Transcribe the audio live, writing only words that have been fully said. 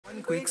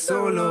Quick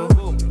solo.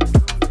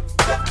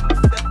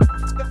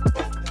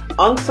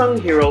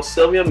 Unsung hero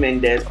Sylvia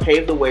Mendez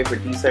paved the way for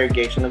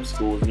desegregation of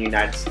schools in the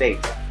United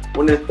States.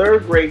 When in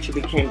third grade, she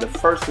became the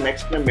first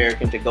Mexican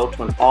American to go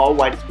to an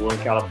all-white school in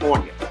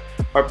California.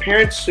 Her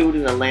parents sued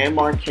in the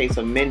landmark case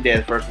of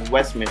Mendez versus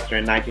Westminster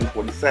in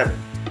 1947,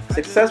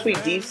 successfully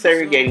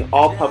desegregating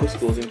all public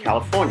schools in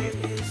California.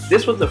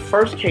 This was the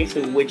first case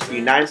in which the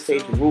United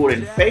States ruled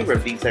in favor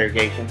of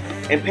desegregation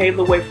and paved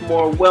the way for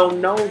more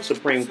well-known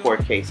Supreme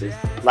Court cases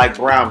like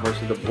Brown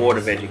versus the Board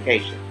of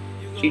Education.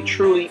 She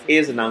truly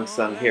is an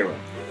unsung hero,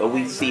 but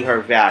we see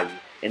her value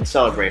and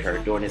celebrate her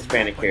during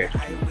Hispanic Heritage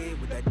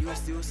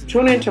Month.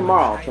 Tune in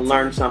tomorrow to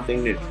learn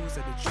something new.